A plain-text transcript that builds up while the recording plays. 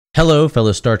Hello,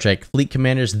 fellow Star Trek fleet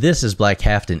commanders. This is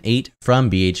𝙀𝙓𝙋𝘼𝙉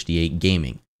from 𝘂𝙲𝙃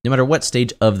Gaming. No matter what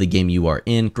stage of the game you are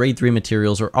in, grade 3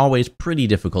 materials are always pretty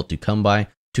difficult to come by.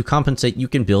 To compensate, you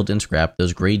can build and scrap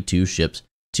those grade 2 ships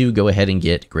to go ahead and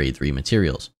get grade 3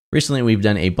 materials. Recently, we've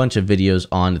done a bunch of videos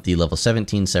on the level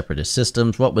 17 separatist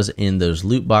systems, what was in those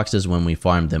loot boxes when we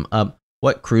farmed them up,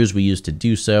 what crews we used to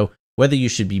do so, whether you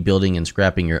should be building and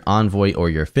scrapping your Envoy or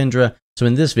your 𝘂𝗵𝘁. So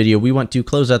in this video, we want to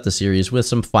close out the series with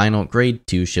some final grade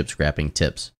 2 ship scrapping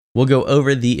tips. We'll go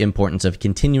over the importance of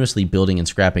continuously building and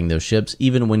scrapping those ships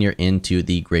even when you're into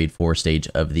the grade 4 stage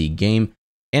of the game,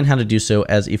 and how to do so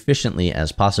as efficiently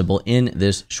as possible in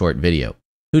this short video.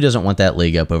 Who doesn't want that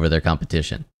leg up over their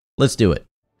competition? Let's do it.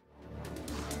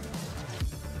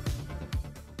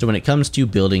 So when it comes to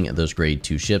building those grade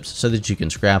 2 ships so that you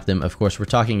can scrap them, of course, we're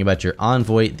talking about your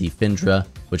Envoy, the 𝘂𝗵𝘁,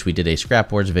 which we did a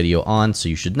scrap wars video on, so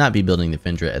you should not be building the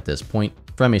𝘂𝗵𝘁 at this point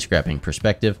from a scrapping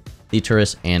perspective, the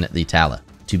𝘂𝗶𝘁 and the 𝘂𝗓𝙗.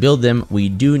 To build them, we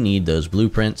do need those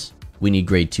blueprints, we need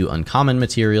grade 2 uncommon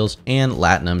materials, and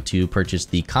𝘂𝗏𝗻 to purchase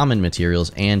the common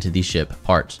materials and the ship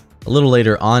parts. A little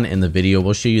later on in the video,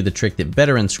 we'll show you the trick that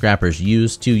veteran scrappers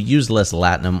use to use less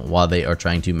𝘂𝗏𝗻 while they are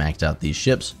trying to max out these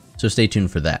ships, so stay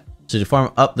tuned for that. So to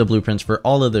farm up the blueprints for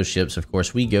all of those ships, of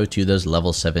course, we go to those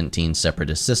level 17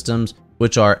 separatist systems,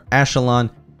 which are 𝘂𝗓𝗋,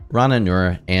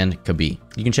 𝑟𝑎𝑛𝑎_NURA, and 𝘂𝗶𝘁.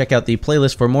 You can check out the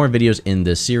playlist for more videos in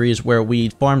this series where we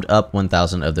farmed up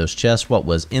 1,000 of those chests, what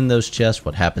was in those chests,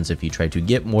 what happens if you try to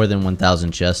get more than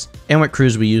 1,000 chests, and what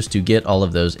crews we used to get all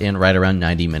of those in right around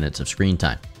 90 minutes of screen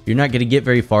time. You're not going to get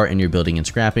very far in your building and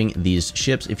scrapping these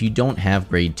ships if you don't have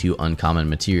grade 2 uncommon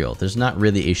material. There's not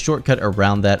really a shortcut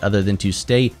around that other than to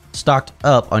stay stocked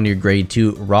up on your grade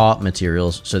 2 raw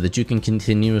materials so that you can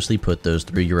continuously put those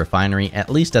through your refinery, at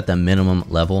least at the minimum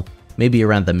level, maybe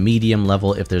around the medium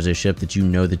level if there's a ship that you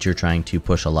know that you're trying to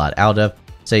push a lot out of,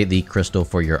 say the crystal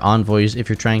for your envoys if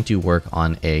you're trying to work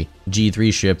on a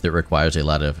G3 ship that requires a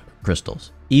lot of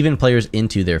crystals. Even players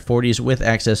into their 40s with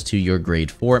access to your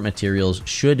grade 4 materials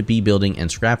should be building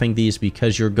and scrapping these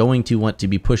because you're going to want to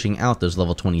be pushing out those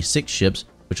level 26 ships,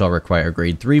 which all require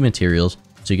grade 3 materials,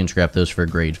 so you can scrap those for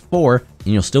grade 4,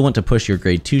 and you'll still want to push your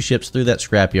grade 2 ships through that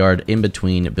scrapyard in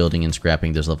between building and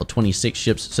scrapping those level 26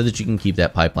 ships so that you can keep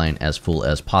that pipeline as full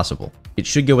as possible. It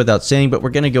should go without saying, but we're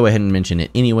going to go ahead and mention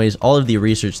it anyways. All of the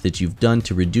research that you've done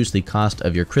to reduce the cost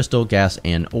of your crystal, gas,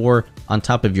 and ore on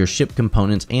top of your ship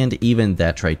components and even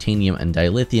that tritanium and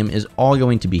dilithium is all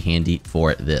going to be handy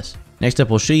for this. Next up,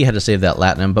 we'll show you how to save that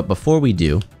𝘂𝗏𝗻, but before we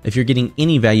do, if you're getting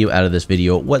any value out of this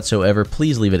video whatsoever,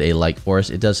 please leave it a like for us.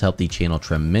 It does help the channel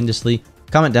tremendously.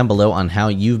 Comment down below on how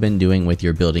you've been doing with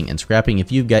your building and scrapping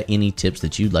if you've got any tips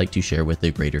that you'd like to share with the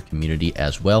greater community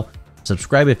as well.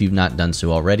 Subscribe if you've not done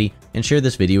so already, and share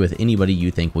this video with anybody you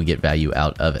think will get value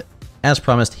out of it. As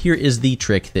promised, here is the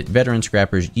trick that veteran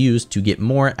scrappers use to get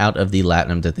more out of the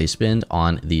𝘂𝗏𝗻 that they spend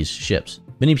on these ships.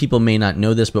 Many people may not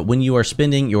know this, but when you are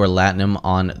spending your 𝘂𝗏𝗻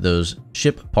on those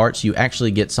ship parts, you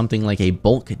actually get something like a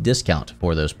bulk discount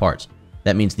for those parts.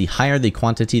 That means the higher the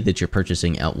quantity that you're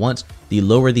purchasing at once, the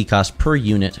lower the cost per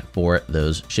unit for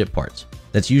those ship parts.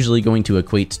 That's usually going to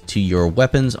equate to your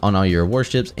weapons on all your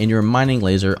warships and your mining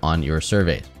laser on your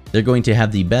surveys. They're going to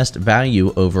have the best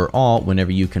value overall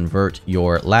whenever you convert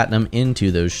your 𝘂𝗏𝗻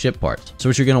into those ship parts. So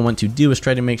what you're going to want to do is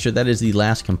try to make sure that is the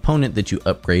last component that you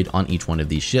upgrade on each one of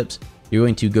these ships. You're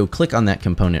going to go click on that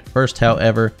component first,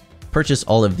 however, purchase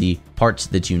all of the parts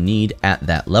that you need at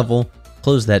that level,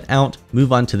 close that out,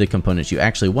 move on to the components you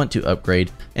actually want to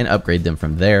upgrade, and upgrade them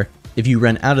from there. If you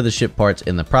run out of the ship parts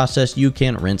in the process, you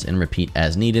can rinse and repeat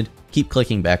as needed. Keep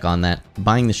clicking back on that,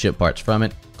 buying the ship parts from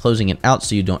it, closing it out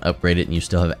so you don't upgrade it and you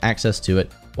still have access to it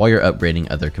while you're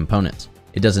upgrading other components.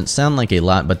 It doesn't sound like a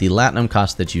lot, but the 𝘂𝗏𝗻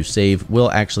cost that you save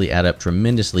will actually add up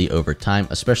tremendously over time,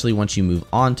 especially once you move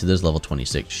on to those level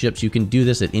 26 ships. You can do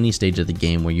this at any stage of the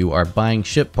game where you are buying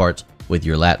ship parts with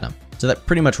your 𝘂𝗏𝗻. So that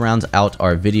pretty much rounds out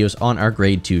our videos on our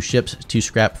grade 2 ships to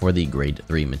scrap for the grade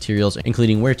 3 materials,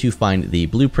 including where to find the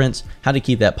blueprints, how to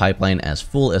keep that pipeline as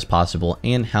full as possible,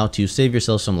 and how to save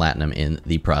yourself some 𝘂𝗏𝗻 in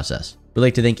the process. We'd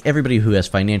like to thank everybody who has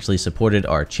financially supported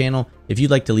our channel. If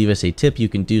you'd like to leave us a tip, you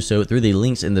can do so through the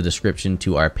links in the description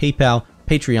to our PayPal,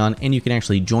 Patreon, and you can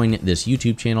actually join this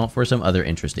YouTube channel for some other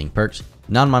interesting perks.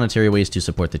 Non-monetary ways to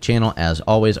support the channel, as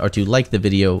always, are to like the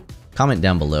video, comment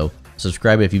down below,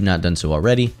 subscribe if you've not done so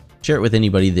already, share it with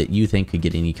anybody that you think could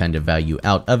get any kind of value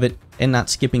out of it, and not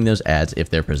skipping those ads if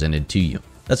they're presented to you.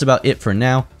 That's about it for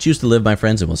now. Choose to live, my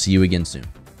friends, and we'll see you again soon.